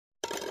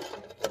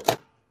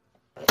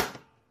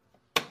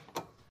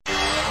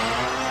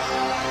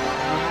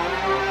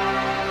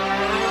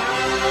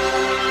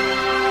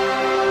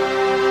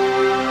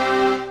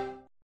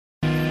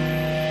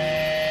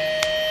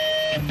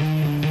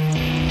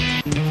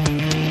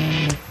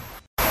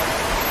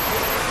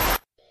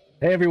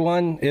Hey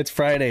everyone, it's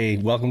Friday.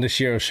 Welcome to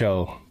Shiro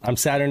Show. I'm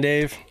Saturn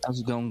Dave. How's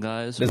it going,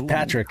 guys? This is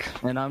Patrick.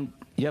 And I'm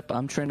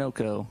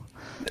Trainoko.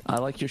 I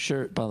like your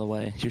shirt, by the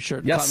way. Your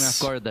shirt caught me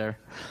off guard there.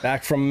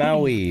 Back from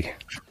Maui.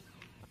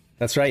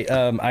 That's right.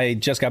 I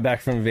just got back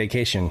from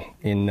vacation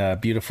in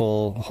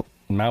beautiful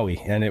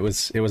Maui, and it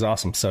was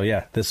awesome. So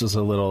yeah, this was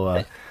a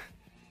little.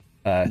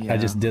 I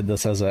just did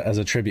this as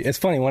a tribute. It's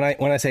funny when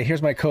I say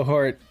here's my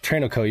cohort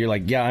Trainoko, you're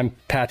like, yeah, I'm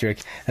Patrick,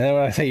 and then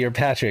when I say you're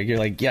Patrick, you're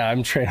like, yeah,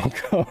 I'm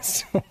Trainoko.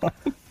 So,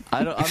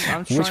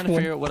 I'm trying to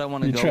figure out what I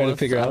want to go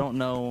with. I don't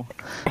know.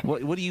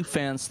 What do you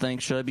fans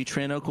think? Should I be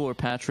Trainoko or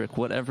Patrick?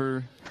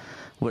 Whatever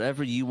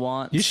you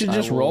want. You should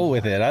just roll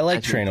with it. I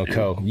like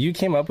Trainoko. You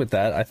came up with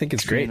that. I think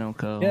it's great.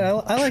 Trainoko. Yeah,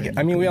 I like it.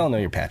 I mean, we all know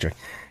you're Patrick.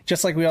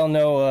 Just like we all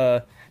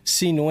know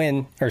C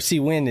Win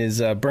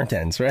is Burnt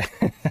Ends, right?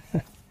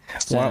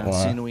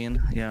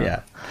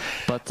 Yeah.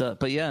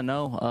 But yeah,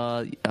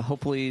 no.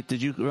 Hopefully,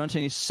 did you run into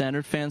any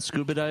Standard fans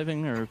scuba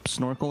diving or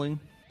snorkeling?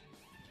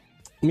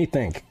 Let me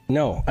think.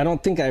 No, I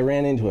don't think I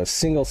ran into a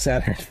single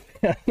Saturn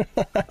fan.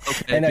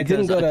 Okay, and I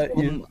didn't go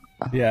to.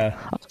 Yeah.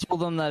 I told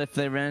them that if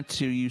they ran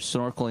into you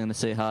snorkeling to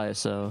say hi.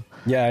 So.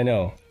 Yeah, I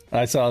know.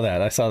 I saw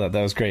that.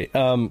 That was great.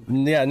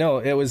 Yeah, no,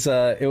 it was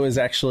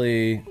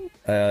actually.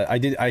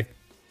 I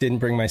didn't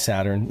bring my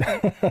Saturn.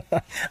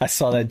 I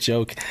saw that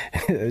joke.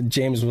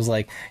 James was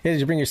like, "Hey,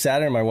 did you bring your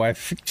Saturn?" My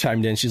wife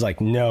chimed in. She's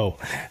like, "No."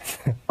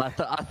 I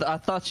thought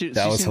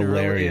that was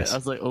hilarious. I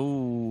was like,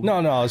 "Oh."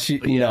 No.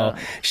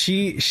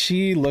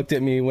 She looked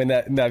at me when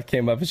that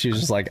came up, and she was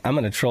just like, "I'm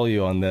gonna troll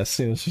you on this."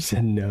 And she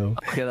said, "No."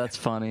 Okay, that's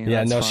funny.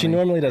 Yeah, no, she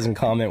normally doesn't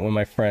comment when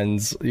my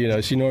friends.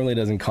 She normally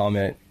doesn't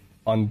comment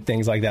on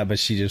things like that, but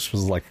she just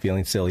was like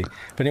feeling silly.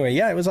 But anyway,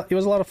 yeah, it was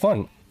a lot of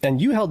fun. And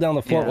you held down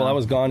the fort while I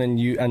was gone,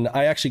 and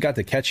I actually got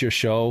to catch your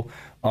show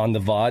on the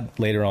VOD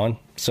later on,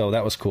 so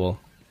that was cool.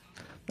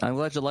 I'm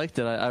glad you liked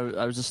it.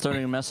 I was just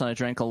starting a mess, and I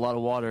drank a lot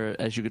of water,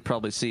 as you could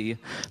probably see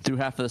through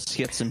half of the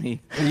skits of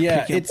me.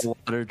 Yeah,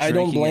 I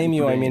don't blame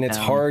you. I mean, it's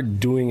hard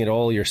doing it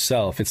all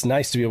yourself. It's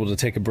nice to be able to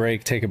take a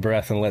break, take a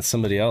breath, and let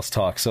somebody else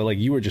talk. So, like,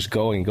 you were just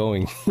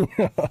going.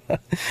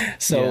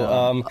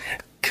 So,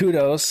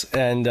 kudos,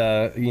 and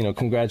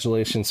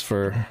congratulations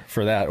for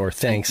that, or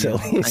thanks at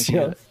least. Thank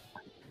you.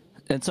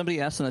 And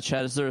somebody asked in the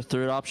chat, is there a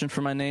third option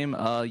for my name?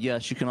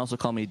 Yes, you can also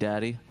call me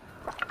Daddy.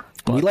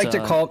 But, we like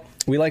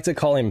to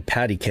call him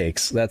Patty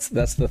Cakes. That's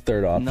the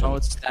third option. No,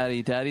 it's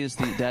Daddy. Daddy's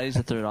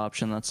the third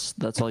option.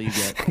 That's all you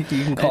get.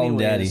 You can call him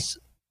Daddy.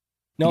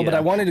 No, but I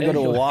wanted to go to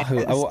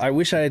Oahu. I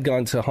wish I had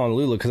gone to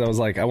Honolulu because I was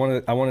like, I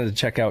wanted to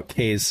check out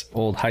Kay's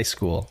old high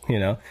school,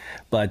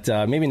 But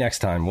maybe next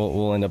time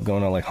we'll end up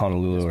going to like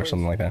Honolulu or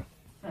something like that.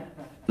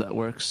 That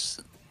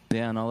works.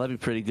 Yeah, no, that'd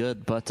be pretty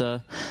good. But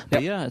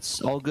yeah, it's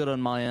all good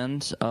on my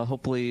end.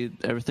 Hopefully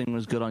everything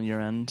was good on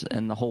your end,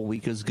 and the whole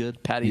week is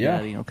good. Daddy,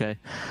 okay,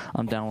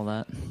 I'm down with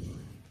that.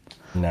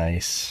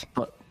 Nice.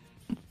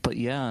 But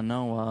yeah,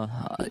 no,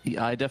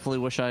 I definitely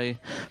wish I'm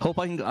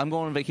going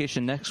on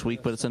vacation next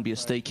week, but it's gonna be a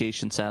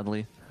staycation,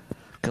 sadly.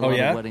 Got a lot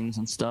of weddings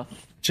and stuff.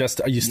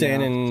 Are you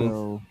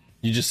staying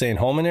you just staying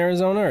home in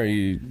Arizona, or are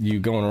you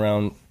going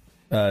around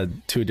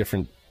to a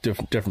different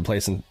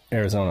place in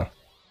Arizona?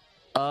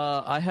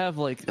 I have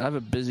a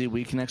busy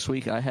week next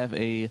week. I have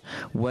a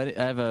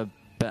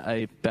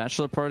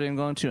bachelor party I'm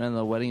going to, and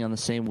the wedding on the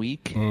same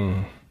week.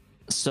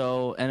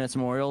 So, and it's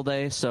Memorial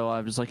Day, so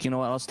I was like, you know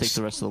what? I'll just take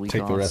the rest of the week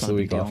off. Take the rest of the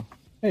week off.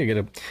 Hey,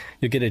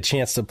 you get a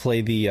chance to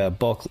play the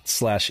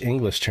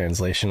bulk/English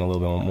translation a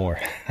little bit more.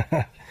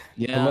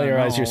 Yeah,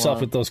 familiarize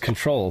yourself with those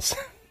controls.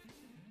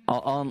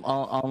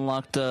 I'll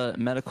unlock the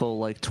medical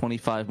like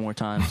 25 more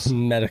times.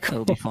 Medical.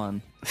 It'll be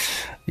fun.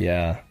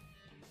 Yeah.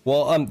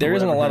 Well, there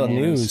isn't a lot of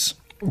news.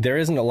 There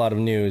isn't a lot of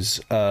news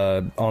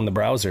on the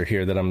browser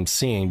here that I'm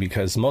seeing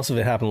because most of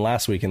it happened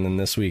last week, and then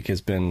this week has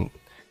been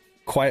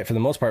quiet for the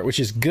most part, which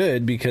is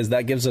good because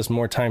that gives us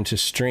more time to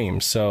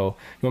stream. So,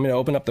 you want me to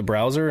open up the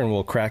browser and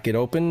we'll crack it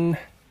open?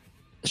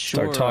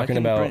 Sure. Start talking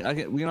about.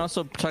 We can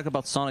also talk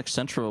about Sonic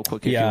Central real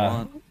quick if you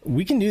want.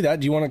 We can do that.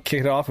 Do you want to kick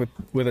it off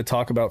with a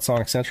talk about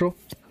Sonic Central?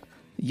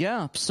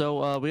 Yeah.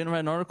 So we didn't write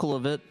an article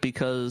of it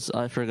because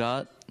I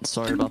forgot.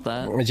 Sorry about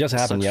that. It just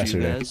happened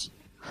yesterday.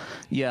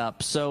 Yeah,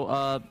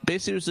 so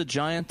basically it was a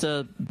giant,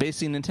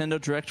 basically Nintendo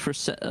Direct for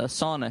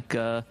Sonic.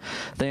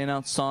 They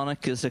announced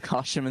Sonic as a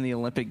costume in the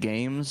Olympic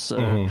Games.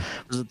 Was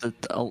it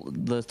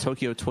the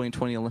Tokyo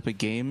 2020 Olympic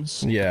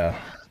Games? Yeah.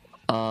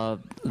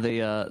 They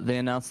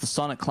announced the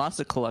Sonic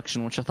Classic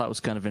Collection, which I thought was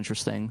kind of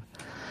interesting.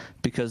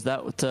 Because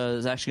that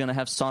is actually going to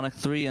have Sonic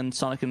 3 and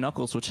Sonic &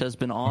 Knuckles, which has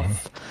been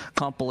off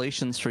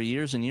compilations for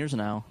years and years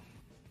now.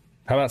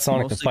 How about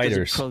Sonic the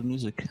Fighters?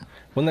 Music.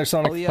 Wasn't there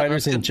Sonic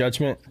Fighters in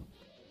Judgment?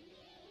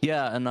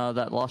 Yeah, and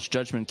that Lost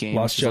Judgment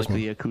game, which is like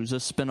the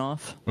Yakuza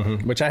spin-off.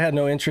 Which I had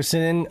no interest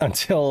in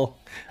until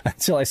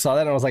I saw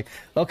that, and I was like,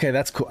 okay,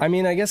 that's cool. I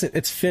mean, I guess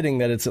it's fitting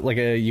that it's like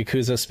a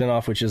Yakuza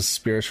spin-off, which is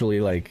spiritually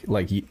like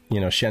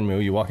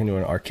Shenmue. You walk into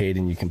an arcade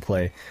and you can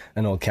play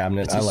an old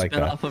cabinet. It's I like that.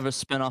 Spin-off of a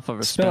spin-off of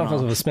a spin-off.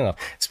 Spin-off of a spin-off.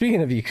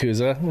 Speaking of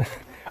Yakuza,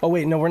 oh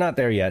wait, no, we're not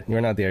there yet.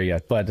 We're not there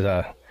yet. But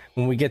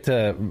when we get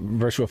to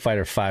Virtua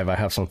Fighter 5, I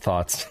have some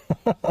thoughts.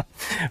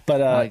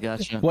 But I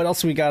gotcha. What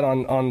else we got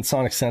on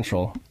Sonic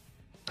Central?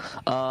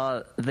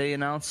 They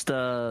announced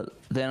a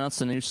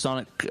new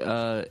Sonic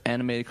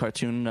animated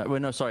cartoon.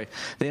 Wait, no, sorry.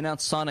 They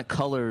announced Sonic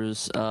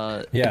Colors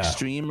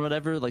Extreme or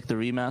whatever, like the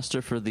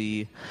remaster for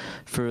the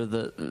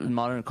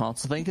modern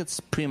console. I think it's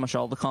pretty much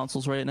all the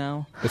consoles right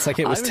now. It's like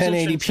it was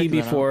 1080p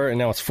before, and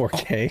now it's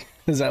 4K.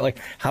 Is that like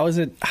how is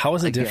it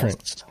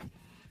different?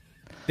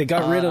 They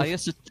got rid of.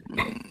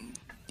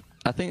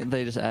 I think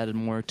they just added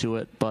more to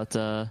it, but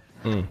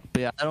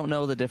yeah, I don't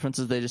know the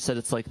differences. They just said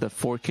it's like the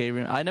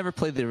 4K. I never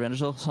played the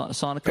original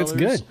Sonic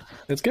Colors.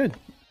 It's good.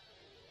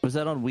 Was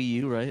that on Wii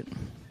U, right?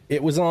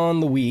 It was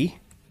on the Wii.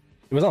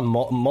 It was on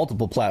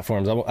multiple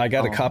platforms. I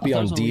got a copy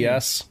on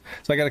DS.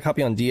 So I got a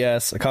copy on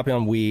DS, a copy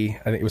on Wii.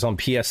 I think it was on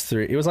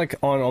PS3. It was like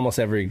on almost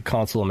every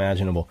console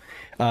imaginable.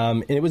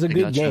 And it was a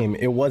good game.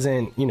 It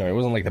wasn't, it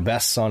wasn't like the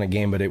best Sonic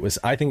game, but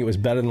I think it was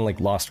better than like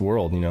Lost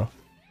World,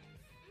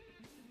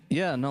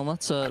 Yeah, no,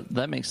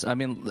 that makes. I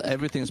mean,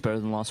 everything's better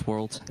than Lost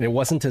World. It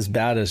wasn't as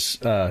bad as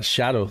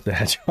Shadow the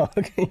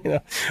Hedgehog,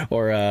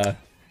 or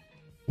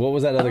what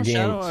was that other game?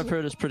 Shadow, I've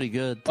heard, is pretty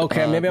good.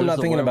 Okay, maybe I'm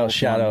not thinking about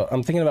Shadow.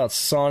 I'm thinking about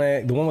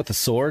Sonic, the one with the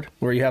sword,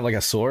 where you have like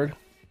a sword.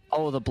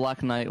 Oh, the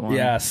Black Knight one.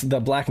 Yes,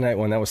 the Black Knight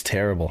one. That was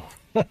terrible.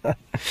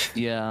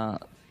 Yeah,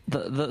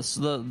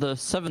 the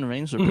Seven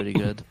Rings were pretty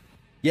good.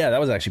 Yeah,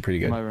 that was actually pretty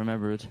good. I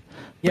remembered.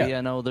 Yeah. But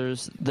yeah, no,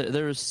 there's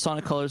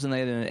Sonic Colors, and they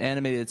had an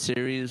animated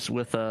series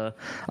with I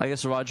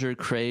guess Roger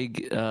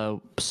Craig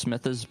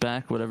Smith is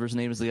back, whatever his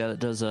name is, the guy that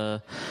does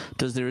the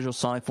original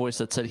Sonic voice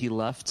that said he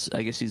left.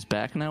 I guess he's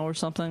back now or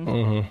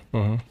something.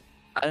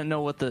 I didn't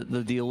know what the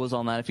deal was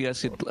on that. If you guys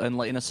could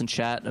enlighten us in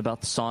chat about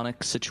the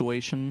Sonic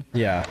situation.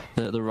 Yeah.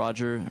 The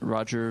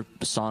Roger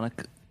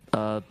Sonic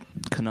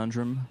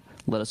conundrum,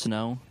 let us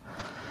know.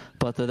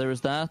 But there was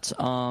that,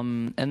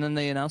 and then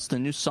they announced a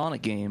new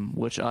Sonic game,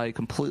 which I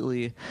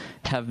completely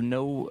have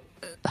no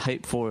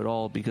hype for at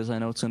all, because I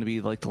know it's going to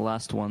be like the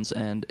last ones,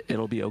 and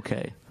it'll be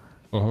okay.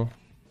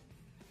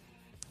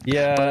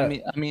 Yeah. But I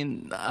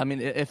mean,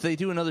 if they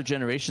do another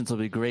Generations,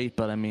 it'll be great.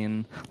 But I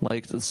mean,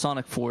 like the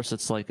Sonic Force,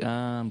 it's like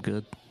I'm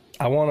good.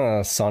 I want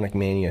a Sonic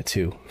Mania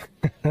 2.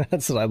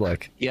 That's what I'd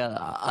like. Yeah,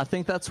 I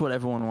think that's what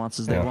everyone wants.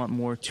 Is they want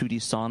more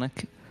 2D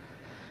Sonic.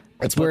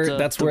 That's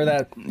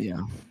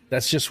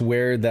just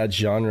where that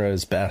genre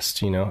is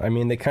best, I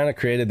mean, they kind of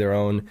created their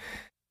own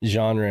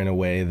genre in a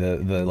way,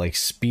 the like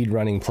speed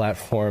running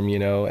platform,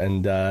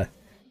 and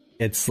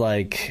it's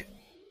like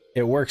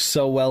it works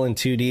so well in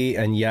 2D,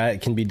 and yeah,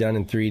 it can be done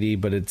in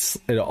 3D, but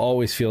it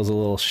always feels a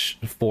little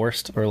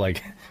forced or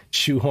like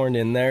shoehorned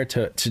in there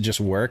to just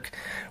work,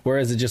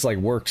 whereas it just like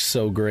works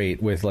so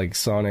great with like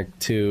Sonic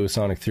 2,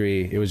 Sonic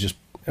 3. It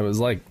was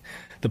like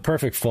the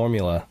perfect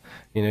formula.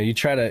 You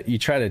try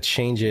to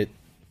change it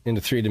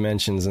into 3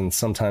 dimensions, and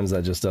sometimes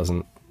that just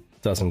doesn't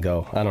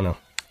go. I don't know.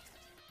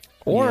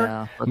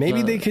 Or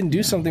maybe they can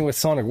do something with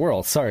Sonic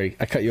World. Sorry,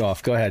 I cut you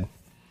off. Go ahead.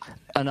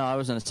 No, I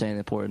wasn't saying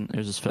important. It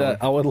was just filler.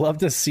 I would love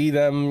to see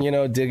them,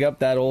 dig up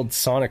that old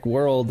Sonic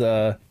World.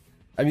 I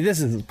mean,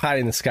 this is pie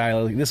in the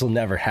sky. This will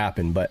never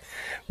happen. But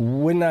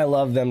wouldn't I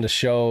love them to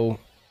show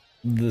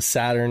the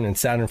Saturn and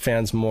Saturn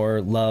fans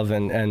more love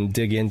and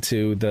dig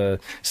into the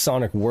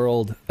Sonic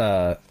World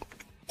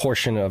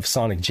portion of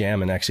Sonic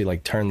Jam and actually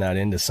like turn that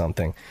into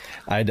something?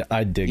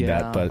 I'd dig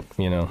that, but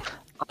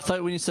I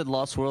thought when you said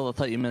Lost World, I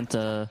thought you meant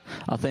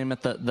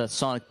the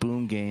Sonic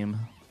Boom game.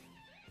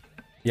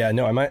 Yeah,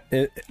 no,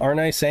 aren't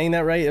I saying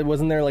that right?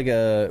 Wasn't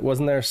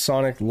there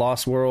Sonic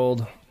Lost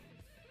World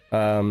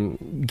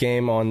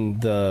game on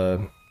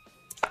the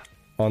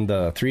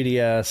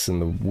 3DS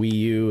and the Wii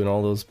U and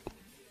all those?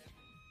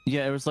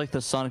 Yeah, it was like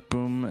the Sonic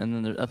Boom,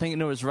 and then I think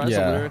it was Rise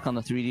of Lyric on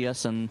the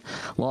 3DS and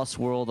Lost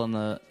World on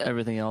the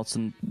everything else,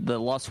 and the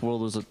Lost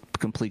World was a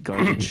complete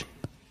garbage.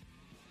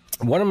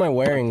 What am I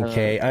wearing,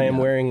 Kay? I am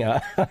wearing.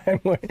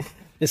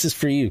 This is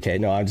for you, Kay.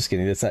 No, I'm just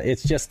kidding.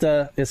 It's just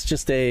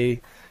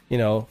a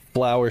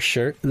flower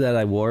shirt that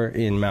I wore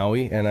in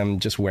Maui, and I'm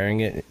just wearing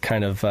it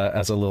kind of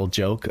as a little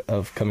joke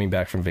of coming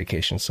back from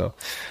vacation. So,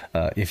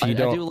 if you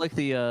don't,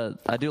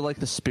 I do like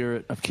the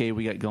spirit of Kay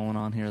we got going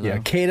on here, though. Yeah,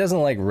 Kay doesn't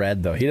like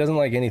red though. He doesn't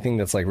like anything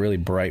that's like really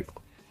bright.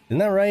 Isn't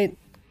that right?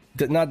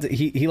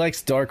 He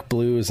likes dark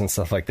blues and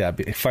stuff like that.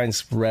 But he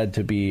finds red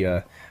to be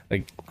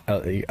like a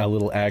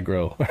little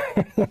aggro.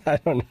 I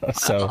don't know.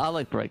 So I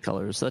like bright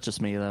colors. That's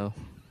just me, though.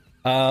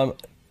 Yeah.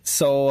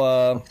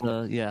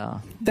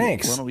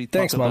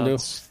 Thanks, Mondo.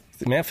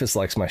 Memphis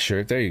likes my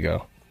shirt. There you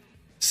go.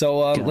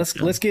 So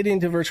let's get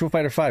into Virtua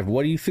Fighter 5.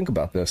 What do you think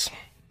about this?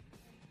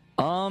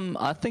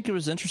 I think it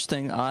was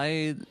interesting.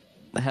 I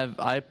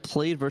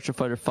played Virtua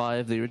Fighter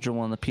 5, the original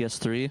one on the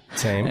PS3.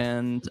 Same.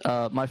 And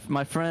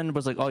my friend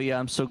was like, "Oh yeah,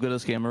 I'm so good at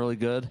this game, I'm really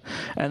good."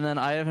 And then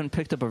I haven't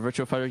picked up a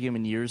Virtua Fighter game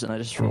in years, and I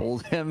just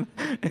rolled him.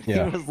 And he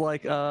was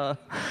like,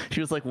 she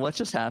was like, "What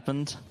just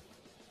happened?"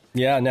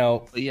 Yeah,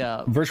 now,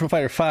 Virtua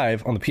Fighter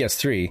 5 on the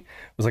PS3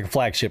 was like a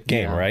flagship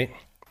game, right?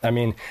 I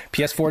mean,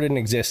 PS4 didn't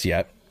exist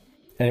yet,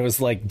 and it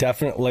was like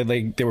definitely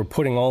like they were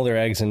putting all their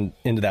eggs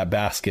into that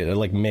basket, or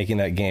like making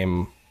that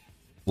game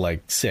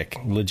like sick,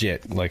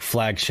 legit, like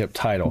flagship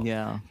title.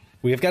 Yeah.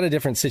 We have got a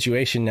different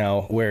situation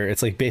now where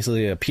it's like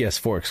basically a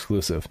PS4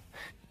 exclusive.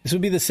 This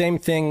would be the same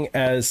thing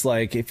as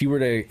like if you were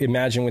to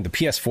imagine when the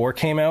PS4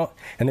 came out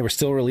and they were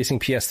still releasing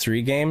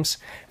PS3 games,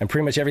 and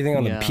pretty much everything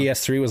on the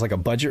PS3 was like a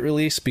budget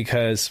release,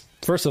 because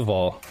first of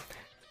all,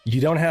 you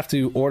don't have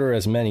to order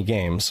as many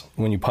games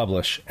when you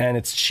publish, and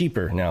it's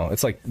cheaper now.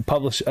 It's like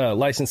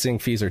licensing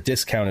fees are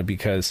discounted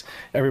because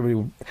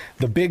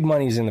the big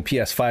money's in the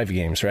PS5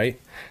 games, right?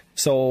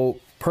 So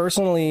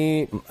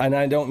personally, and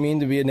I don't mean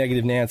to be a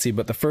negative Nancy,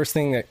 but the first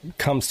thing that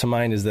comes to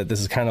mind is that this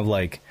is kind of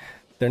like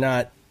they're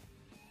not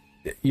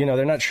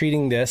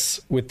treating this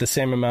with the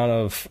same amount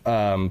of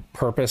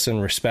purpose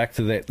and respect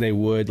that they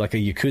would like a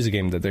Yakuza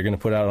game that they're going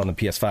to put out on the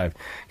PS5,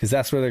 because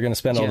that's where they're going to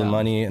spend all the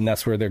money, and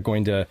that's where they're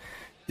going to,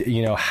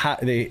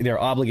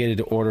 they're obligated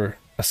to order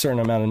a certain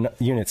amount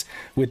of units.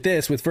 With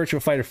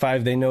Virtua Fighter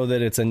 5, they know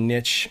that it's a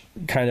niche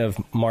kind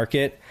of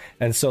market,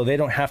 and so they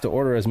don't have to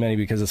order as many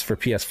because it's for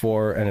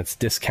PS4 and it's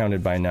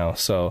discounted by now.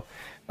 So,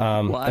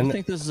 I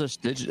think this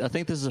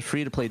is a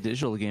free to play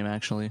digital game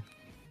actually.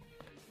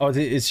 Oh,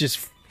 it's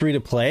just free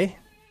to play?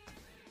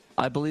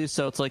 I believe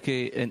so. It's like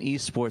an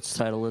esports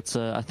title. It's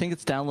I think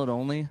it's download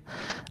only,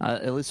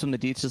 at least from the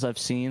details I've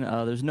seen.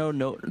 There's no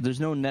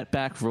net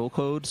back roll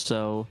code.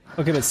 So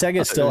okay, but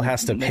Sega still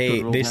has to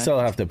pay. They still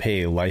have to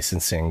pay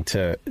licensing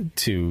to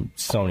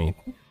Sony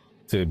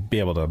to be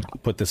able to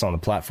put this on the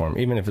platform,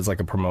 even if it's like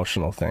a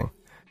promotional thing.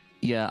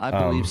 Yeah, I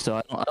believe so.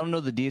 I don't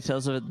know the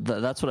details of it.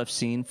 That's what I've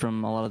seen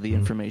from a lot of the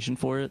information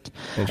for it.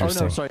 Oh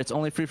no, sorry, it's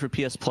only free for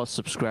PS Plus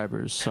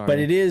subscribers. Sorry, but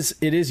it is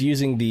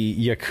using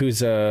the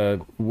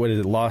Yakuza, what is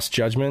it, Lost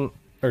Judgment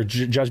or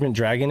Judgment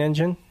Dragon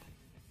engine?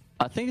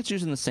 I think it's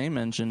using the same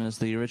engine as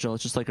the original.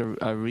 It's just like a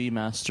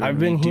remaster. I've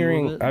been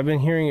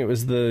hearing it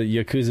was the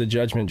Yakuza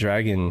Judgment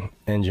Dragon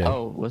engine.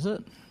 Oh, was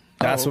it?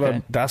 That's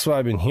what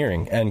I've been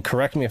hearing, and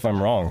correct me if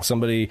I'm wrong.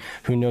 Somebody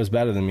who knows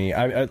better than me.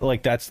 I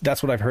like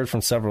that's what I've heard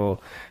from several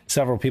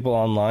people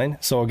online.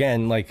 So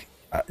again, like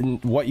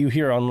what you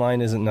hear online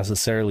isn't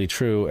necessarily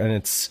true, and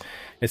it's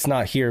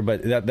not here,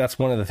 but that's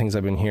one of the things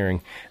I've been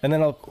hearing. And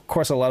then of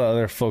course a lot of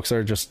other folks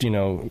are just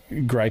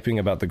griping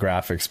about the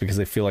graphics because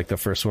they feel like the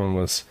first one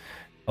was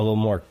a little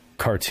more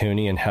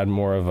cartoony and had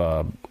more of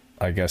a,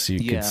 I guess you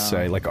could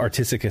say, like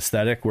artistic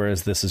aesthetic,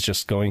 whereas this is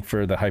just going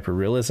for the hyper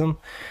realism.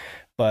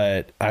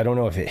 But I don't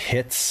know if it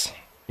hits.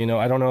 I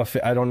don't know if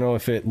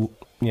it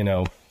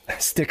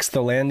sticks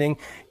the landing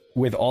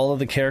with all of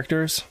the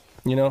characters.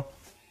 I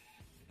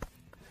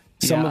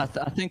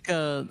think.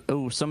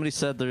 Somebody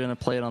said they're gonna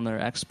play it on their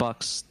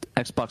Xbox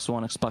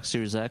One, Xbox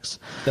Series X.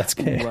 That's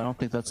good. I don't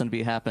think that's gonna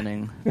be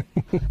happening.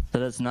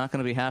 That is not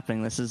gonna be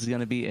happening. This is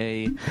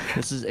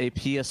a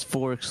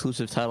PS4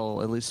 exclusive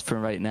title, at least for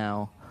right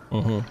now.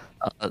 Mm-hmm.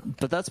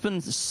 But that's been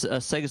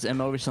Sega's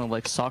MO recently.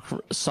 Like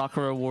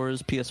Sakura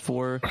Wars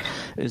PS4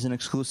 is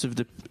exclusive.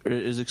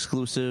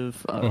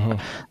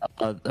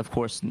 Of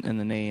course, in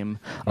the name.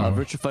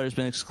 Virtua Fighter's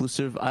been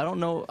exclusive. I don't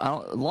know.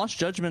 Lost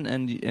Judgment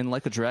and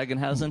Like a Dragon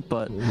hasn't,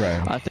 but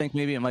I think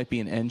maybe it might be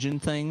an engine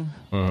thing.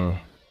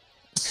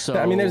 So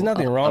I mean, there's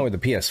nothing wrong with the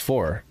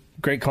PS4.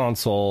 Great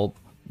console,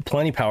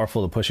 plenty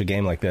powerful to push a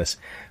game like this.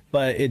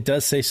 But it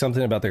does say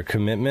something about their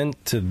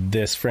commitment to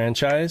this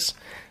franchise,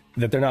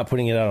 that they're not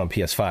putting it out on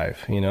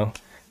PS5,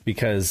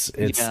 because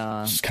it's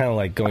just kind of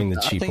like going the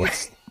cheap way.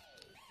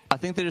 I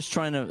think they're just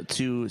trying to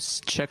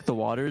check the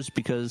waters,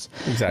 because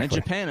in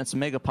Japan it's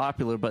mega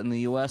popular, but in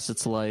the US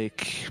it's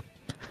like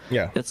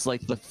it's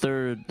like the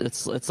third.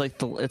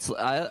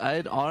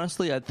 I'd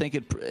honestly, I think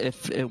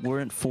if it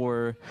would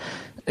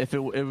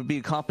be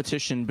a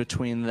competition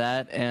between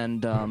that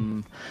and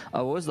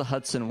what was the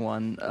Hudson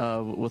one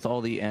with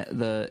all the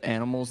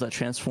animals that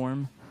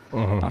transform.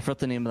 I forgot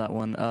the name of that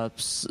one.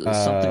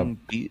 Something.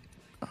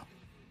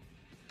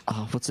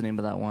 What's the name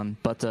of that one?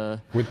 But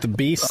with the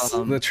beasts,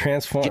 the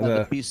transform.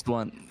 The beast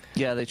one.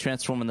 Yeah, they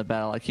transform in the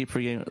battle. I keep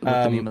forgetting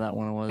what the name of that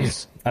one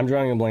was. I'm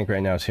drawing a blank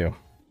right now too.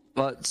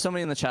 But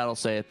somebody in the chat will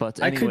say it.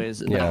 But anyways,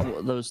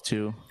 those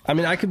two. I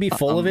mean, I could be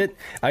full of it.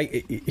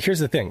 Here's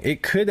the thing: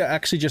 it could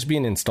actually just be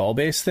an install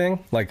base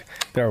thing. Like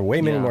there are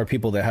way many more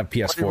people that have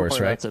PS4s,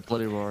 right? That's it,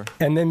 Bloody Roar.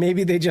 And then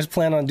maybe they just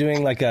plan on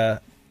doing like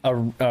a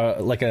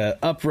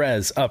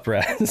up-res,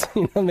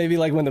 maybe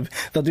like when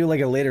they'll do like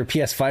a later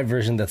PS5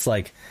 version that's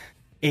like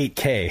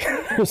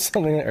 8K or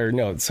something, or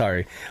no,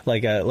 sorry,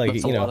 like a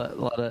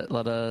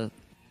lot of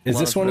is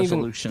this one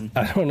resolution.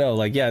 Even? I don't know.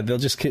 Like, they'll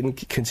just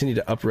continue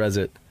to up-res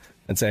it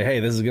and say, hey,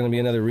 this is going to be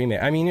another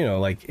remake. I mean,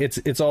 like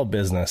it's all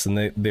business, and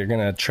they're going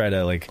to try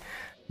to like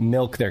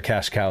milk their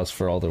cash cows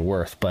for all they're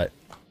worth, but.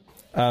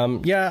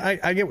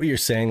 I get what you're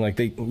saying. Like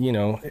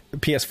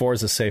PS4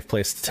 is a safe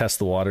place to test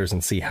the waters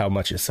and see how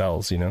much it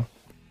sells,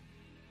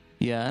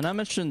 Yeah, and I'm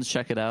interested to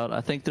check it out. I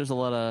think there's a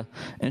lot of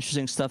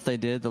interesting stuff they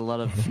did, a lot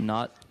of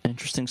not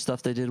interesting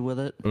stuff they did with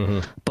it.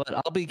 But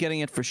I'll be getting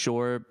it for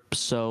sure.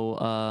 So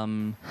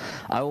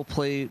I will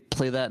play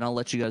that, and I'll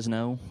let you guys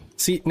know.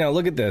 See, now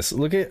look at this.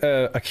 Look at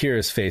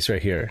Akira's face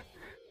right here.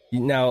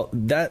 Now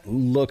that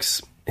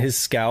looks, his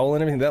scowl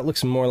and everything, that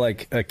looks more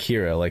like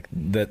Akira, like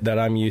that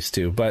I'm used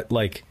to. But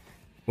like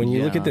when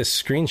you look at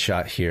this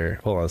screenshot here,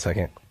 hold on a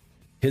second.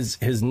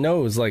 His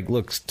nose like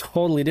looks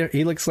totally different.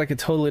 He looks like a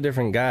totally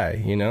different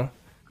guy, you know?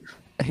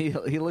 He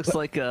looks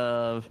like he kind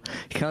of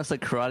looks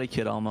like Karate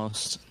Kid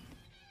almost.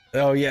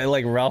 Oh yeah,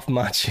 like Ralph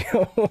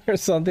Macchio or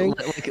something.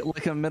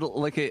 Like a middle,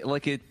 like a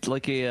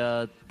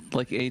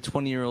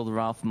 20-year-old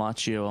Ralph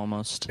Macchio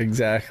almost.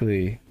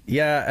 Exactly.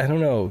 Yeah, I don't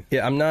know.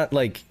 Yeah, I'm not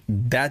like,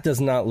 that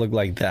does not look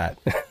like that.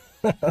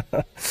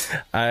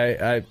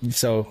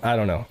 So I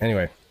don't know.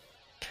 Anyway,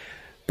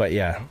 but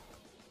yeah.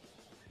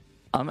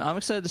 I'm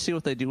excited to see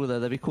what they do with it.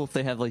 That'd be cool if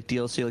they have like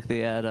DLC, like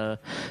they add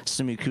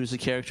some Yakuza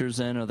characters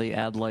in, or they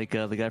add like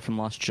the guy from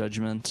Lost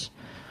Judgment.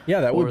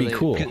 Yeah, that would be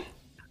cool.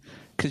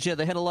 Because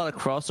they had a lot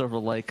of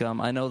crossover. Like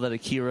I know that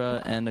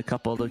Akira and a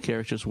couple other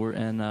characters were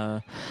in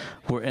the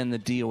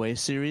DOA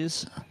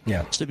series.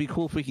 Yeah, so it'd be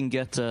cool if we can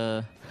get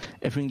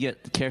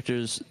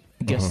characters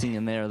guesting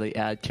in there. They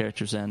add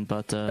characters in,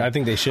 but I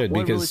think they should,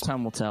 because really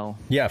time will tell.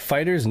 Yeah,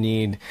 fighters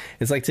need.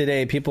 It's like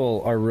today,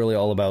 people are really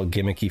all about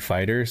gimmicky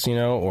fighters, you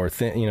know, or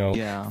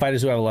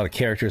fighters who have a lot of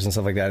characters and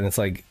stuff like that. And it's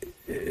like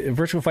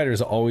Virtua Fighter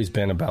has always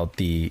been about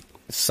the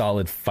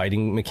solid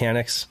fighting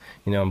mechanics,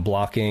 you know, and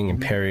blocking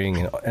and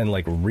parrying and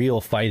like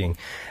real fighting.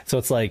 So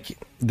it's like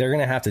they're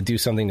gonna have to do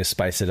something to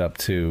spice it up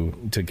to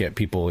get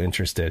people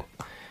interested.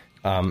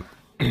 Wow,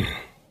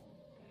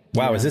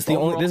 is this the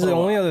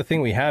only other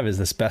thing we have? Is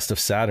this Best of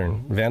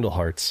Saturn Vandal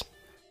Hearts?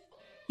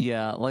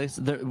 Yeah, like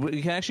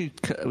we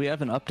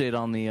have an update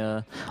on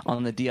the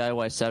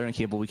DIY Saturn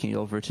cable we can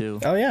go over too.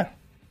 Oh yeah.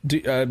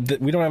 We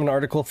don't have an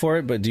article for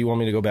it, but do you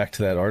want me to go back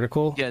to that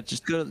article? Yeah,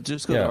 just go to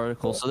the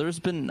article. So there's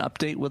been an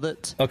update with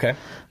it. Okay.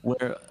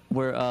 Where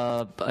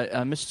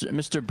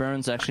Mr.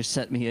 Burns actually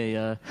sent me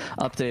a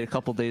update a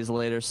couple days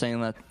later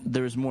saying that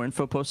there's more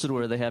info posted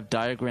where they have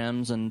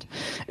diagrams and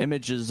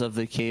images of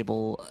the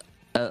cable,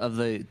 of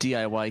the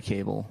DIY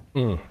cable.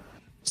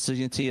 So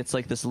you can see it's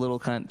like this little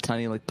kind of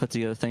tiny like put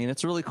together thing, and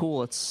it's really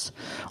cool. It's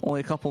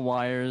only a couple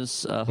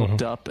wires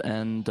hooked up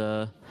and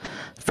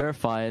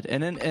verified.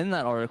 And in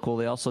that article,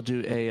 they also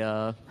do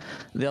the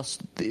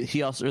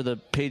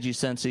page he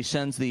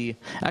sends the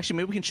actually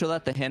maybe we can show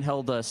that the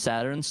handheld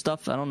Saturn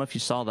stuff. I don't know if you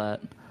saw that.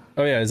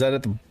 Oh yeah, is that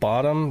at the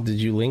bottom? Did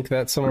you link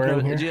that somewhere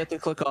in here? You have to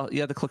click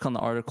on the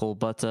article,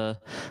 but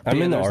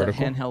I'm in the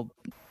article. Handheld.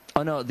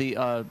 Oh no, the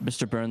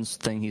Mr. Burns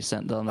thing he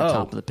sent on the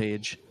top of the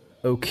page.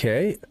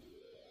 Okay.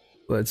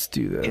 Let's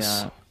do this.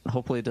 Yeah,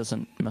 hopefully it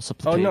doesn't mess up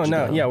the page. Oh,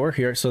 no. Yeah, we're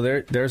here. So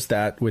there's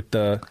that with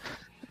the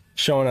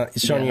showing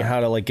you how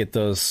to like get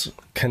those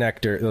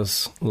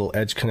little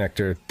edge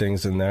connector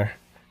things in there.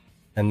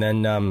 And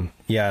then,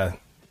 yeah.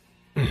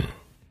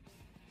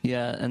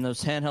 Yeah, and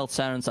those handheld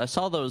Saturns, I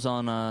saw those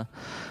on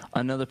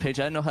another page.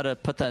 I didn't know how to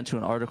put that into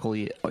an article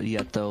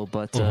yet though,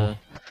 but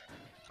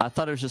I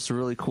thought it was just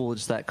really cool,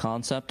 just that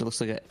concept. It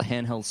looks like a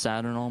handheld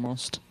Saturn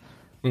almost.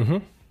 Mm-hmm.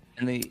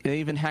 And they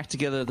even hacked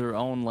together their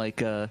own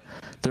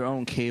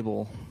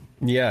cable.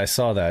 Yeah, I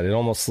saw that. It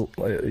almost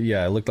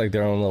it looked like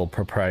their own little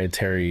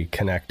proprietary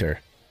connector.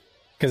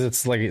 Because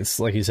it's like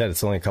you said,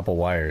 it's only a couple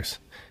wires.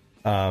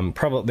 They're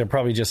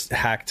probably just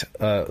hacked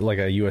like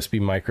a USB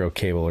micro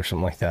cable or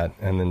something like that,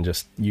 and then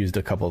just used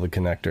a couple of the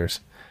connectors.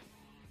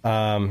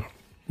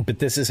 But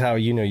this is how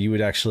you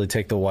would actually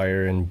take the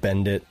wire and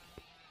bend it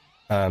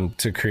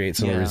to create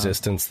some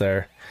resistance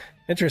there.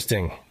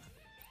 Interesting.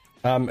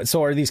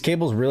 So are these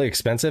cables really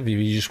expensive? If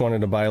you just wanted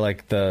to buy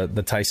like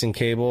the Tyson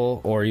cable,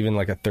 or even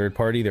like a third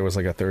party, there was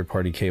like a third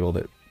party cable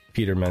that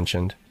Peter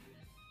mentioned.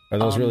 Are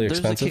those really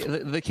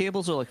expensive? The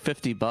cables are like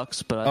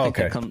 $50, but I think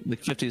they come like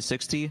 50 to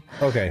 60.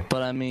 Okay.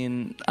 But I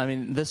mean,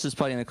 this is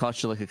probably going to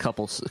cost you like a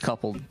couple,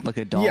 like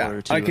 $1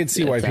 or $2. I could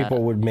see why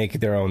people would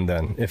make their own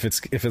then. If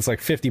it's like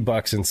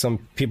 $50 and some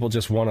people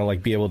just want to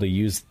like be able to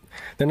use,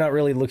 they're not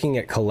really looking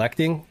at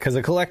collecting, because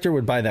a collector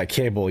would buy that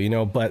cable,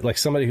 but like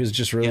somebody who's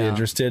just really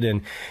interested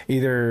in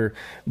either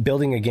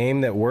building a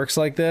game that works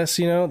like this,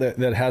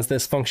 that has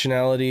this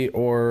functionality,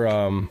 or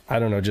I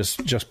don't know,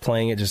 just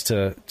playing it just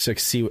to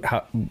see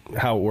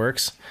how it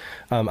works.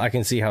 I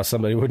can see how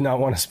somebody would not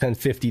want to spend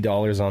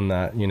 $50 on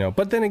that,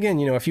 But then again,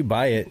 if you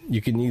buy it,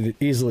 you can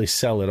easily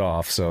sell it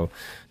off. So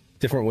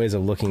different ways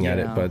of looking at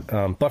it,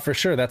 but for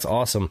sure, that's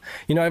awesome.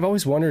 I've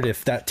always wondered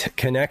if that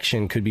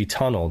connection could be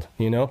tunneled,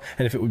 and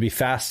if it would be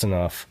fast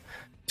enough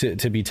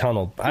to be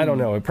tunneled. I don't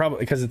know. It probably,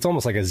 because it's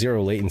almost like a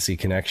zero latency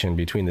connection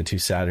between the two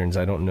Saturns.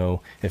 I don't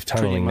know if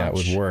tunneling that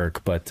would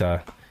work, but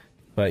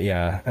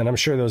yeah, and I'm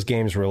sure those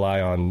games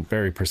rely on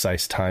very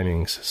precise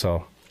timings.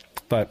 So,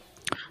 but.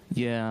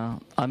 Yeah,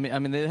 I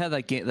mean, they had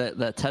that game,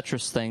 that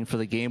Tetris thing for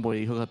the Game Boy.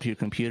 You hook up to your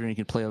computer and you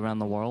can play around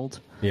the world.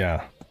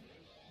 Yeah.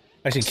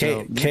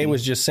 Actually, Kay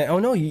was just saying, "Oh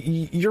no,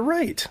 you're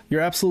right.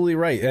 You're absolutely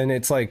right." And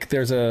it's like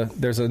there's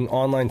an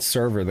online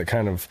server that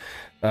kind of,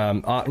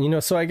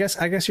 So I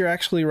guess you're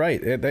actually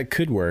right. That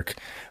could work.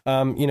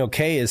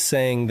 Kay is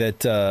saying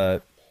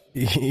that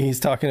he's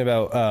talking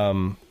about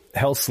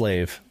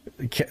Hellslave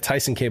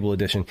Tyson Cable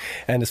Edition.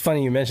 And it's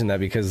funny you mentioned that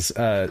because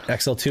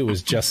XL2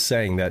 was just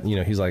saying that, you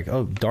know, he's like,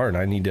 oh darn,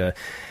 I need to.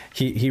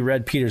 He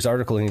read Peter's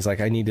article and he's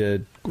like, I need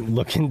to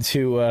look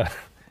into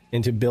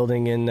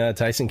building in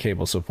Tyson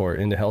Cable support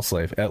into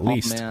Hellslave at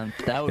least. Oh man,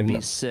 that would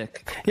be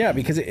sick. Yeah,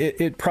 because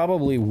it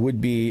probably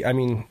would be. I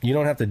mean, you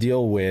don't have to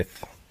deal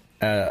with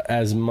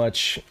as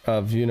much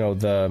of, you know,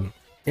 the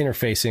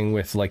interfacing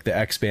with like the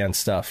X-Band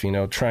stuff, you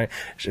know, trying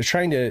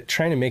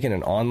to make it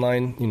an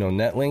online, you know,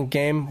 Netlink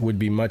game would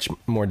be much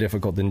more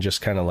difficult than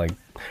just kind of like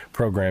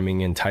programming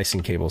in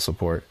Tyson Cable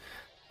support,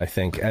 I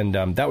think. And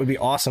that would be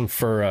awesome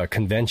for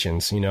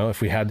conventions, you know,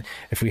 if we had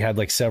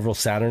like several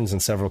Saturns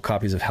and several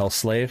copies of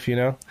Hellslave, you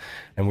know,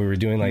 and we were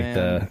doing like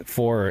the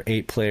 4 or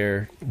 8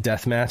 player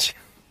deathmatch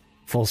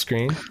full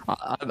screen.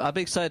 I'd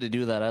be excited to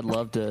do that. I'd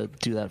love to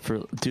do that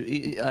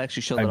I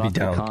actually show that off at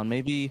the con.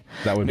 Maybe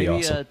that would be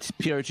awesome.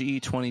 PRGE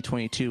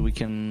 2022 we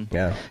can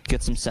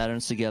get some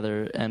Saturns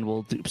together and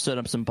we'll set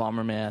up some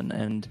Bomberman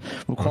and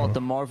we'll call it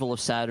the Marvel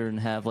of Saturn.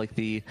 Have like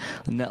the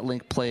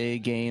Netlink play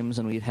games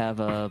and we'd have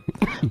the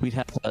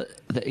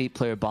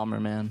 8-player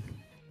Bomberman.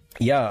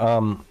 Yeah,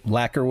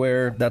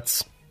 Lacquerware.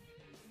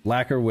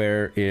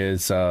 Lacquerware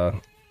is.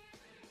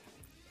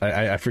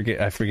 I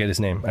forget his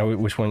name.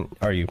 Which one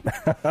are you?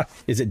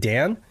 Is it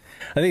Dan?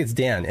 I think it's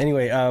Dan.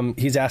 Anyway,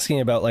 he's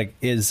asking about like,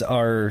 is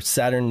our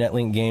Saturn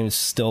Netlink games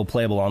still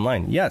playable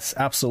online? Yes,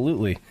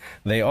 absolutely,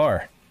 they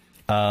are.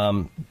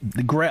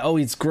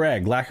 It's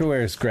Greg.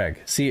 Lacquerware is Greg.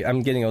 See,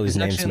 I'm getting all these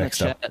names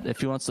mixed up. If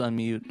he wants to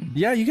unmute.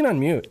 Yeah, you can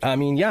unmute. I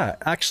mean, yeah,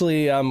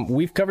 actually,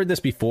 we've covered this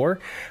before,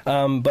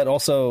 but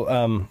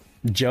also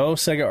Joe,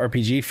 Sega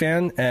RPG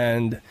fan,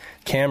 and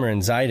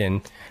Cameron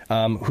Ziden,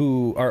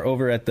 who are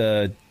over at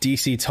the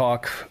DC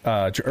Talk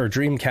or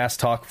Dreamcast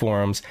Talk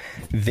forums,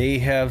 they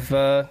have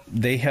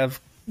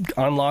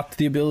unlocked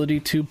the ability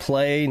to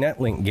play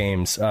Netlink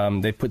games.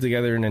 They put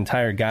together an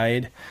entire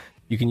guide.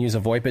 You can use a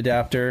VoIP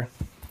adapter,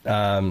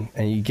 and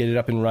you get it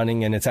up and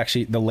running. And it's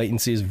actually, the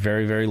latency is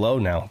very, very low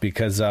now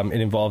because it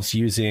involves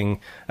using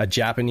a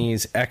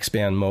Japanese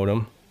X-band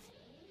modem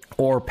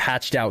or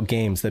patched out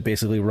games that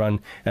basically run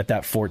at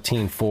that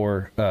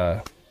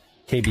 14.4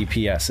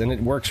 kbps, and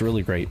it works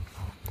really great.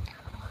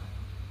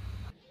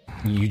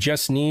 You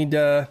just need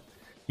to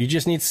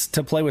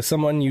play with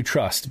someone you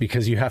trust,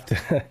 because you have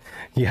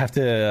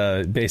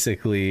to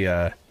basically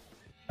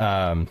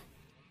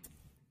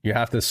you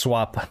have to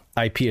swap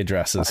IP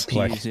addresses,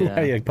 IPs,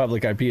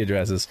 public IP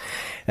addresses,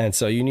 and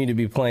so you need to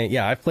be playing.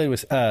 Yeah, I've played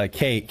with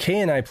Kay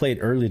and I played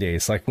early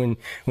days, like when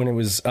it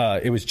was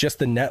just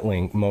the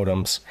Netlink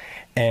modems,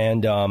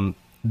 and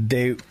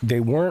they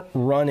weren't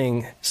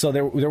running, so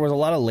there was a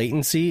lot of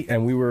latency,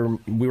 and we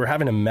were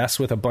having to mess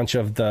with a bunch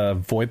of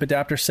the VoIP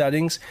adapter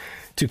settings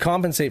to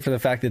compensate for the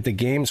fact that the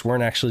games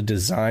weren't actually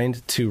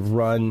designed to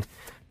run.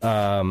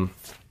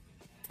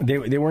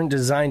 They weren't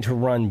designed to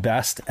run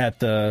best at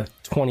the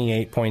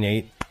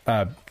 28.8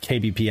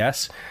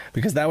 kbps,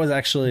 because that was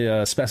actually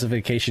a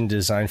specification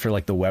designed for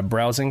like the web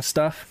browsing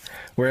stuff,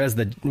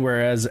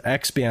 whereas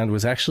X-band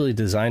was actually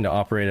designed to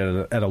operate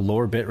at a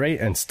lower bit rate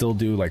and still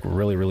do like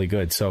really, really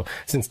good. So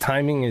since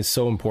timing is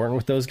so important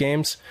with those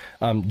games,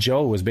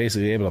 Joe was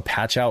basically able to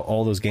patch out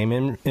all those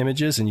game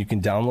images, and you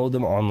can download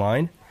them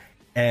online,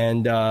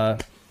 and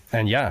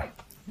yeah,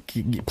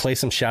 play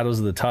some Shadows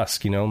of the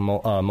Tusk, you know,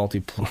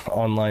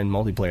 online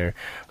multiplayer,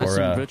 or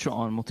some Virtual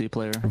On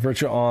multiplayer,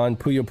 Virtual On,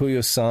 Puyo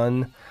Puyo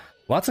Sun,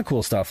 lots of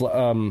cool stuff.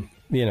 You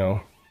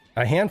know,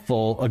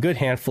 a good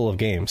handful of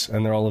games,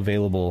 and they're all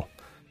available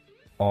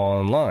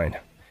online.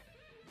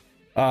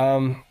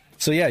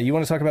 So yeah, you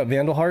want to talk about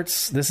Vandal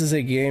Hearts? This is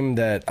a game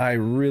that I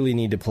really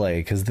need to play,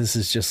 because this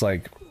is just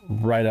like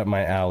right up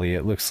my alley.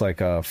 It looks like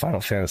a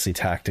Final Fantasy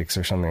Tactics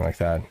or something like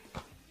that.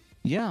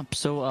 Yeah,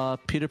 so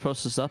Peter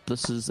posted this up.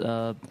 This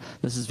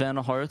is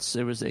Vandal Hearts.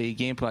 It was a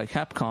game by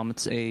Capcom.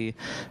 It's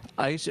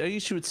I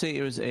usually would say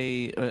it was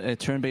a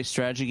turn-based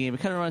strategy game.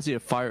 It kind of reminds me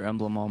of Fire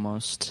Emblem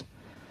almost.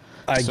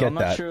 I'm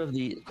not sure of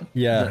the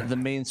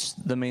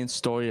main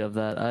story of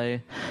that.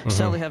 I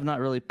sadly have not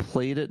really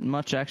played it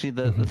much. Actually,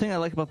 the thing I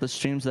like about the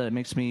streams is that it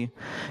makes me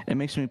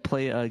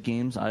play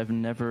games I've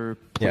never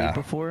played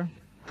before.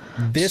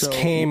 This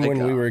came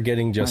when we were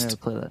getting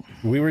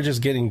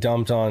getting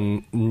dumped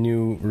on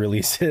new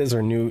releases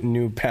or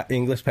new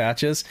English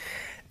patches,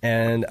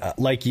 and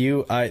like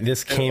you,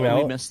 this came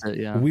out. We missed it,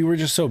 yeah. We were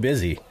just so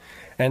busy,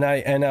 and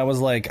I was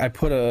like, I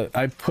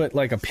put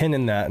like a pin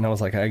in that, and I was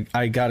like,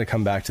 I got to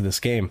come back to this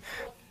game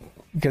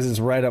because it's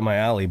right up my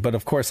alley. But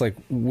of course, like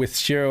with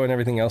Shiro and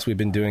everything else we've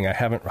been doing, I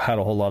haven't had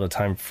a whole lot of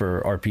time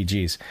for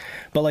RPGs.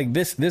 But like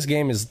this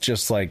game is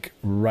just like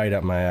right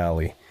up my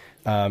alley.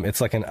 It's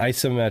like an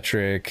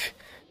isometric,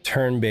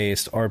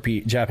 turn-based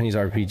Japanese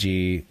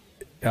RPG.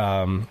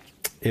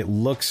 It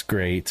looks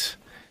great.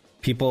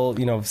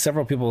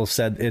 Several people have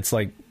said it's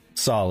like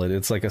solid.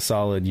 It's like a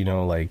solid,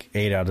 like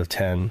 8 out of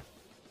 10.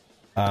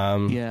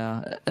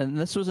 Yeah, and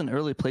this was an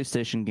early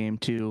PlayStation game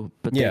too.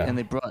 But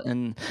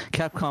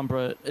Capcom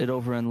brought it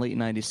over in late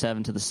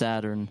 '97 to the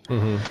Saturn.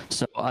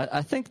 So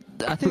I think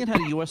it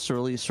had a U.S.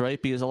 release,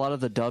 right? Because a lot of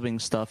the dubbing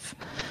stuff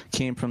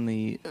came from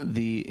the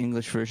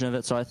English version of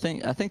it. So I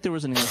think there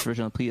was an English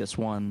version of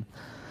PS1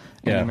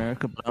 in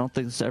America, but I don't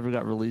think this ever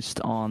got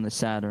released on the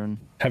Saturn.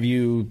 Have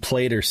you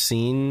played or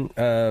seen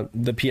the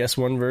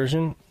PS1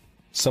 version?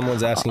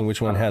 Someone's asking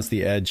which one has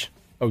the edge.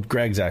 Oh,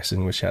 Greg's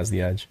asking which has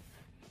the edge.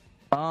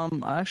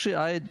 Actually,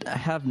 I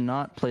have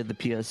not played the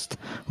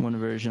PS1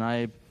 version.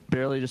 I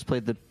barely just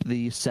played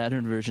the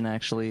Saturn version,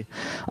 actually.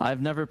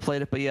 I've never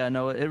played it, but yeah,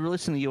 no, it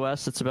released in the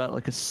US. It's about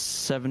like a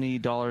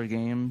 $70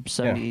 game,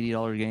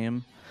 $80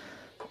 game.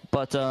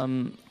 But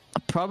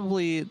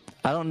probably,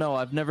 I don't know.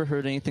 I've never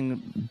heard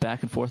anything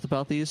back and forth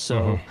about these,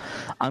 so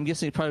I'm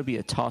guessing it'd probably be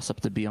a toss-up,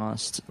 to be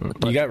honest.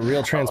 But, you got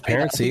real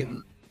transparency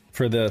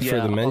for the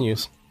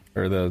menus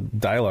or the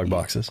dialogue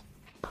boxes.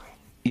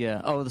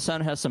 Yeah. Oh, the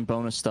Saturn has some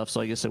bonus stuff, so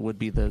I guess it would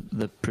be the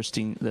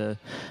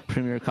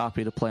premier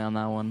copy to play on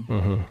that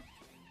one.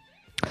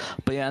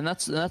 But yeah, and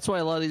that's why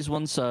a lot of these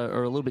ones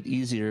are a little bit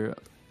easier.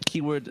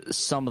 Keyword: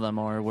 some of them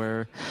are,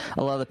 where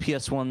a lot of the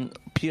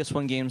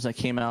PS1 games that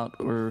came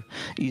out were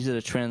easy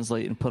to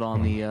translate and put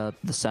on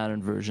the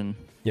Saturn version.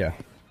 Yeah,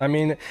 I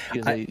mean,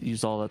 because they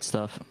use all that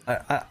stuff.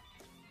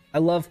 I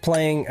love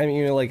playing. I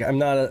mean, like I'm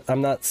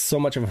not so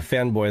much of a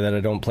fanboy that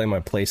I don't play my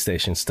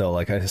PlayStation still.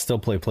 Like I still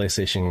play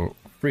PlayStation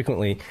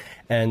frequently,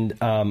 and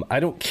I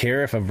don't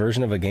care if a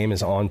version of a game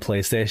is on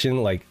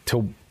PlayStation, like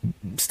to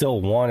still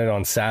want it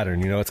on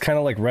Saturn. You know, it's kind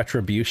of like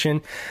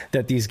Retribution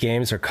that these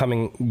games are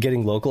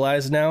getting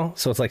localized now.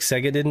 So it's like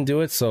Sega didn't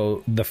do it,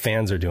 so the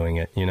fans are doing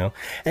it, you know.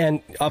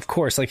 And of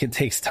course, like it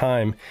takes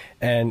time,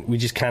 and we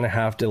just kind of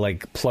have to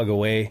like plug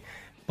away.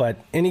 But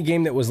any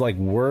game that was like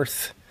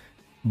worth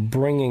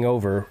bringing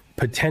over,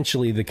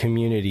 potentially the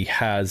community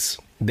have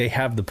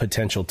the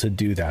potential to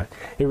do that.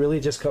 It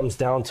really just comes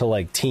down to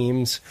like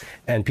teams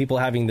and people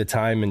having the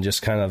time and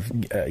just kind of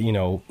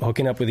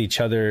hooking up with each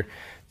other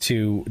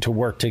to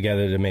work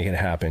together to make it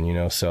happen, you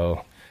know.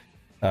 So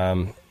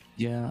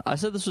yeah, I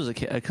said this was a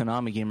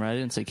Konami game, right? I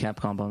didn't say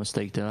Capcom by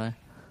mistake, did I?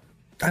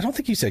 I don't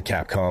think you said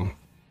Capcom.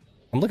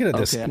 I'm looking at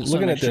this.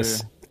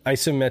 This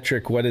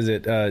isometric, what is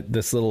it,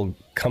 this little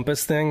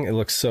compass thing. It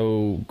looks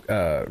so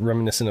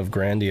reminiscent of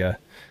Grandia,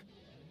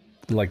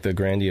 like the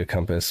Grandia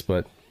compass.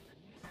 But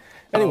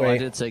anyway, I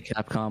did say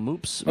Capcom.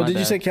 Oops. Oh, did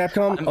you say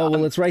Capcom?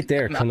 Well, it's right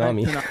there.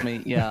 Konami.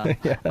 Konami, yeah.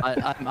 Yeah.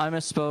 I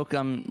misspoke.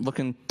 I'm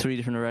looking 3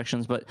 different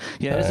directions, but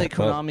yeah, it is a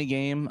Konami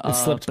game. It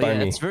slipped by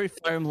me. It's very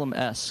Fire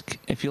Emblem-esque.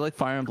 If you like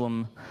Fire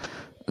Emblem,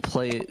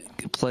 play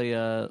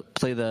Vandal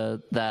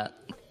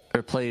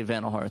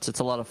Hearts. It's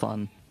a lot of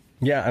fun.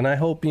 Yeah, and I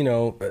hope,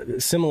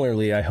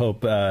 similarly, I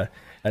hope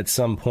at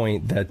some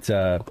point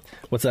that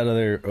what's that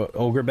other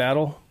Ogre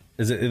Battle?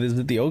 Is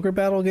it the Ogre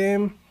Battle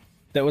game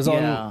that was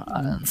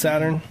on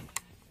Saturn?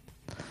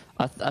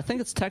 I think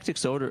it's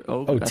Tactics Ogre.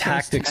 Oh,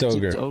 Tactics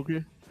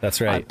Ogre.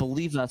 That's right. I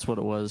believe that's what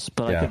it was,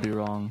 but I could be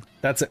wrong.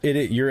 That's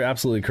it. You're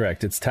absolutely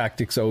correct. It's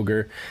Tactics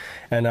Ogre,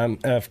 and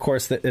of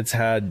course it's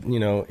had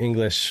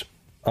English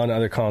on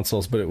other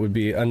consoles, but it would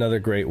be another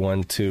great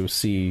one to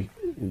see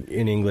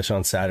in English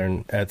on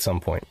Saturn at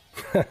some point.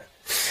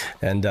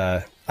 And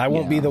I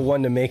won't be the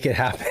one to make it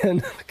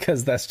happen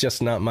because that's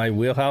just not my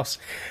wheelhouse,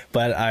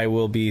 but I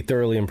will be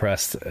thoroughly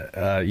impressed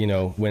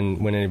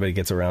when anybody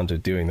gets around to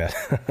doing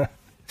that.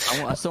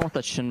 I still want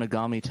that Shin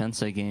Megami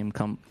Tensei game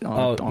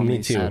on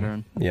me too.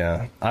 Saturn.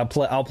 Yeah, I'll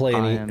play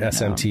any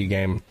SMT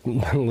game.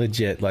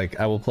 Legit, like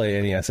I will play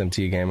any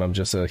SMT game. I'm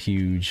just a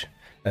huge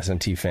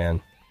SMT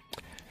fan.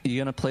 You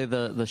gonna play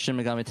the Shin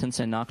Megami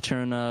Tensei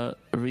Nocturne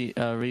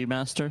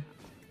remaster?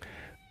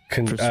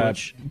 For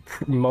Switch?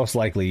 Most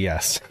likely,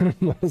 yes.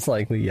 Most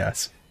likely,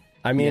 yes.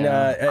 I mean,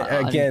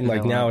 again,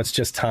 like now it's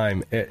just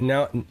time.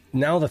 Now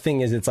the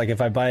thing is, it's like if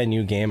I buy a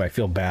new game, I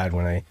feel bad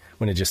when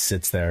it just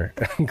sits there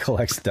and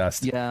collects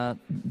dust. Yeah,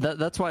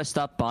 that's why I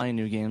stopped buying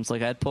new games.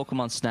 Like I had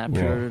Pokemon Snap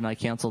Pre-order and I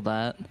canceled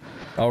that.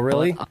 Oh,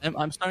 really? But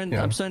I'm starting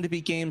to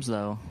beat games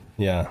though.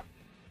 Yeah,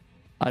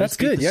 that's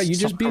good. Yeah, you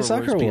just beat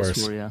Sakura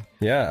Wars.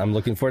 Yeah, I'm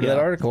looking forward to that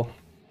article.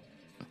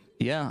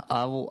 Yeah,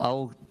 I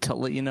will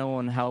let you know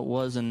on how it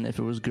was and if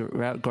it was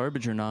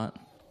garbage or not.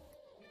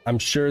 I'm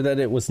sure that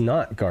it was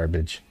not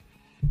garbage.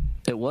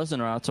 It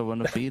wasn't, or else I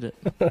wouldn't have beat it.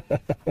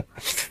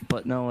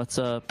 But no, it's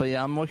But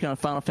yeah, I'm working on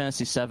Final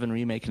Fantasy VII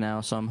remake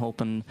now, so I'm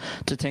hoping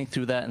to tank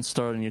through that and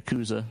start on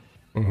Yakuza.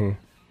 Mm-hmm.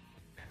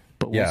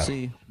 But we'll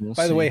see.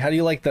 By the way, how do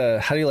you like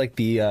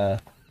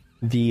the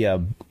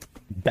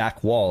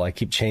back wall? I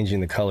keep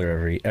changing the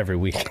color every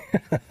week.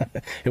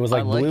 It was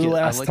like blue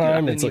last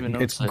time.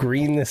 It's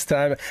green this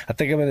time. I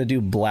think I'm gonna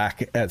do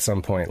black at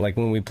some point, like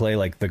when we play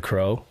like The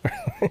Crow.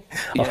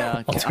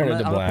 Yeah, I'll turn it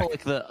to black. I'll put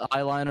like the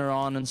eyeliner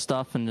on and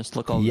stuff, and just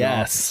look all.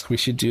 Yes, we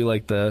should do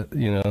like the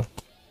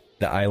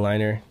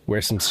eyeliner.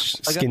 Wear some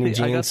skinny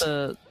jeans.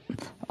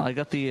 I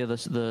got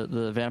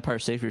the Vampire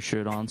Savior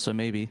shirt on, so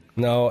maybe.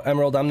 No,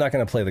 Emerald, I'm not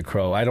gonna play The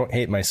Crow. I don't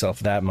hate myself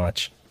that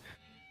much.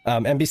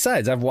 And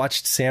besides, I've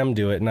watched Sam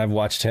do it, and I've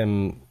watched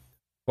him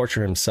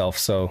torture himself,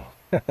 so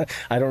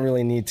I don't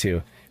really need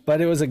to.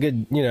 But it was a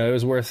good, it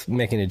was worth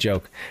making a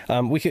joke.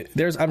 I'm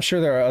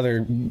sure there are other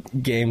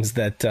games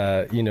that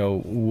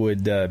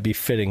would be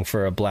fitting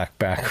for a black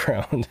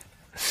background.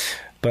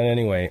 But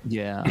anyway,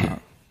 yeah,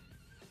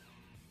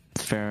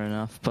 fair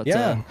enough. But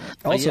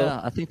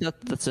also, I think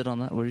that's it on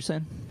that. What are you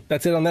saying?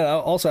 That's it on that.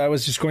 Also, I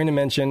was just going to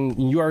mention,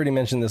 you already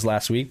mentioned this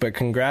last week, but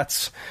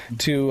congrats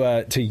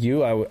to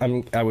you.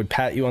 I would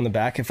pat you on the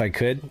back if I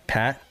could,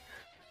 Pat.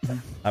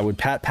 I would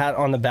pat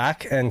on the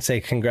back and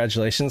say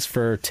congratulations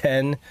for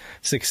 10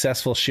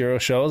 successful Shiro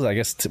shows. I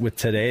guess with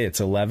today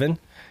it's 11.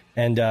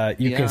 And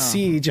you can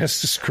see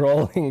just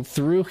scrolling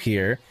through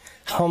here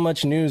how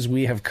much news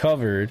we have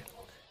covered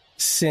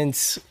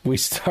since we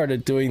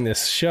started doing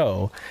this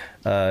show.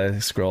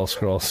 Scroll.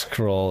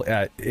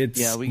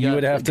 You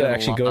would have to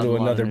actually go to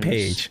another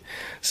page.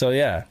 So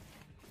yeah.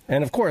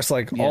 And of course,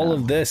 all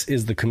of this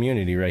is the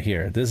community right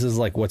here. This is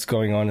what's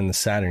going on in the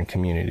Saturn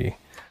community.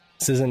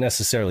 This isn't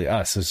necessarily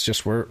us. It's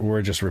just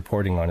we're just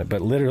reporting on it.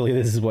 But literally,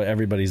 this is what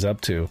everybody's up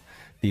to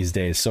these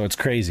days. So it's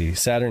crazy.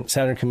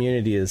 Saturn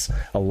community is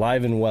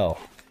alive and well.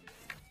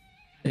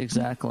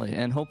 Exactly,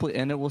 and hopefully,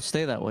 it will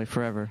stay that way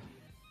forever.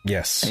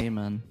 Yes.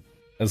 Amen.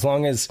 As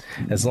long as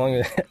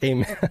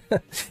amen.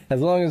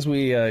 As long as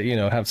we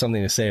have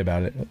something to say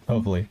about it.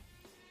 Hopefully.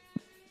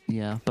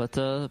 Yeah, but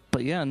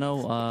yeah,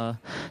 no.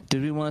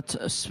 Did we want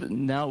to?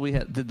 Now we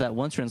did that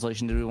one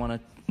translation. Did we want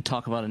to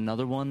talk about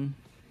another one?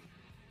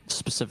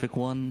 Specific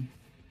one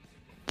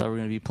that we're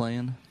going to be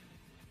playing?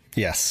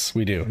 Yes,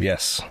 we do.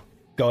 Yes,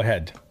 go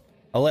ahead.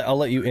 I'll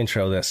let you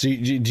intro this.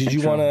 Did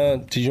you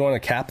want to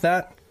cap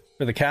that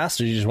for the cast,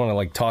 or do you just want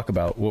to talk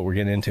about what we're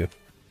getting into?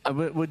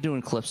 We're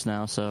doing clips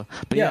now, so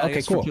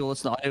okay, cool. For people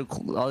listening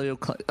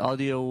to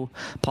audio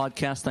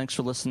podcast, thanks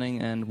for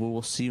listening, and we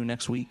will see you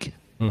next week.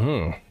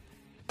 Mm-hmm.